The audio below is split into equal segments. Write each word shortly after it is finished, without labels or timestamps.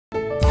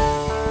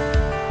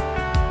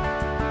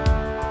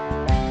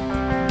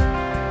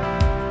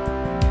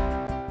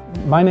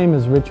My name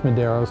is Rich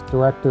Medairos,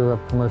 Director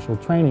of Commercial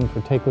Training for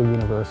TACO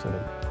University.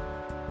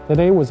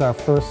 Today was our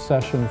first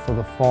session for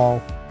the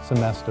fall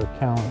semester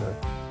calendar.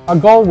 Our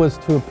goal was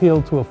to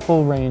appeal to a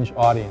full range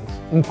audience,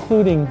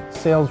 including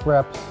sales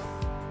reps,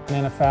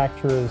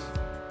 manufacturers,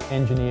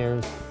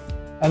 engineers,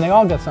 and they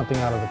all got something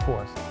out of the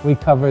course. We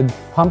covered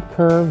pump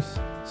curves,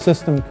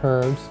 system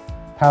curves,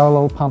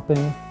 parallel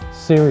pumping,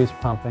 series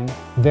pumping,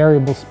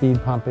 variable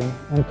speed pumping,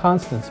 and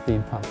constant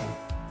speed pumping.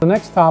 The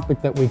next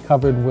topic that we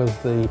covered was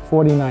the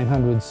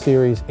 4900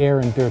 series air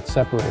and dirt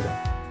separator.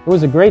 It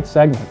was a great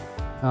segment.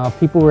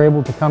 People were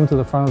able to come to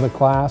the front of the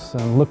class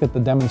and look at the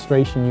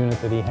demonstration unit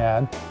that he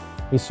had.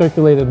 He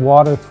circulated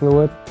water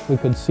through it. We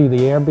could see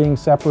the air being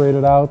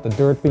separated out, the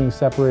dirt being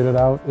separated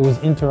out. It was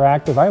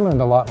interactive. I learned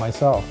a lot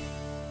myself.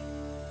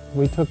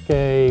 We took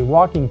a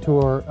walking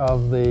tour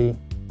of the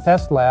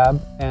test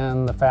lab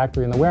and the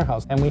factory and the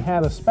warehouse, and we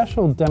had a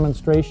special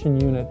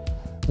demonstration unit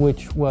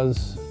which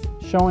was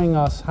showing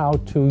us how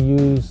to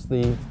use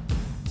the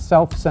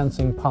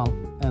self-sensing pump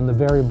and the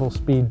variable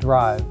speed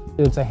drive.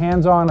 It's a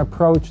hands-on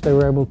approach. They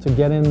were able to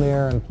get in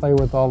there and play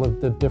with all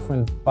of the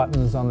different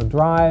buttons on the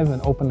drive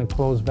and open and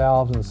close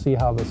valves and see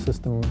how the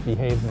system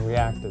behaved and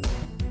reacted.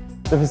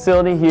 The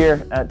facility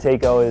here at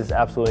TACO is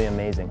absolutely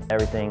amazing.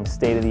 Everything's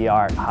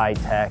state-of-the-art,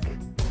 high-tech,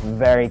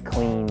 very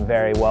clean,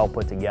 very well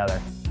put together.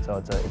 So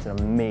it's an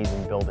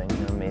amazing building,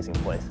 an amazing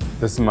place.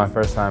 This is my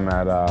first time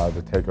at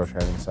the TACO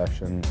training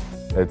session.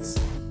 It's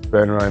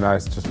been really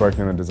nice just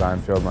working in the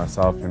design field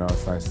myself. You know,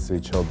 it's nice to see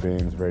chilled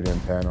beams,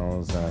 radiant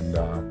panels, and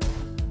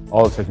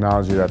all the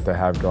technology that they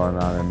have going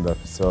on in the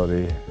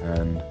facility.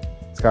 And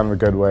it's kind of a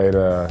good way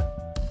to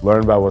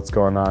learn about what's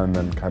going on and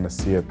then kind of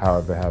see it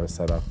how they have it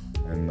set up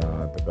in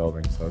the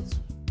building. So it's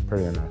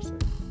pretty interesting.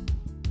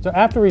 So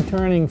after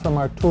returning from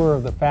our tour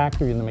of the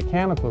factory in the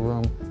mechanical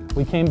room,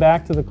 we came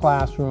back to the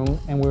classroom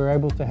and we were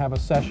able to have a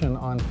session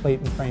on plate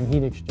and frame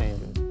heat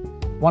exchangers.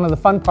 One of the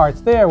fun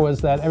parts there was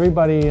that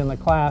everybody in the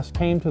class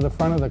came to the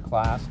front of the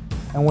class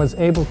and was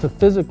able to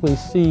physically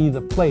see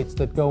the plates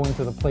that go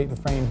into the plate and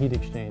frame heat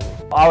exchangers.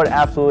 I would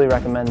absolutely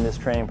recommend this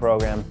training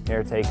program here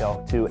at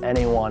TACO to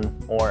anyone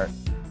or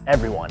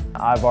everyone.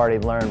 I've already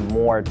learned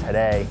more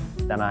today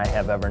than I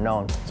have ever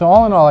known. So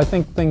all in all, I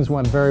think things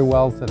went very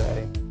well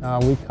today.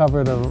 We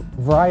covered a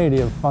variety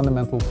of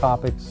fundamental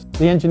topics.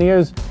 The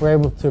engineers were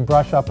able to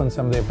brush up on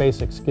some of their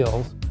basic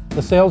skills.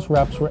 The sales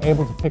reps were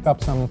able to pick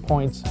up some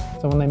points,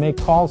 so when they make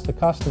calls to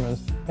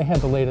customers, they had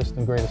the latest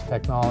and greatest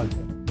technology.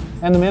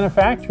 And the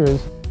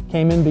manufacturers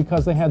came in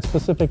because they had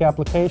specific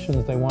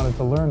applications they wanted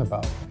to learn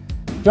about.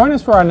 Join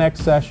us for our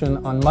next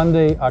session on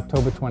Monday,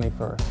 October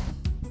 21st.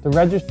 To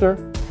register,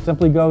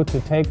 simply go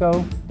to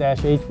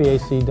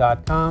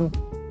taco-hvac.com,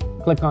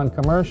 click on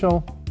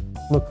commercial,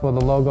 look for the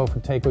logo for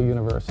TACO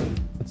University.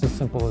 It's as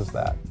simple as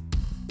that.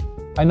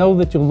 I know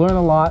that you'll learn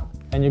a lot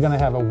and you're going to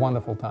have a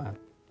wonderful time.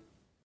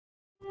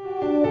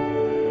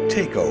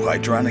 TACO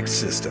Hydronic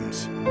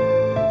Systems.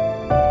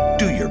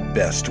 Do your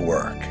best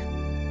work.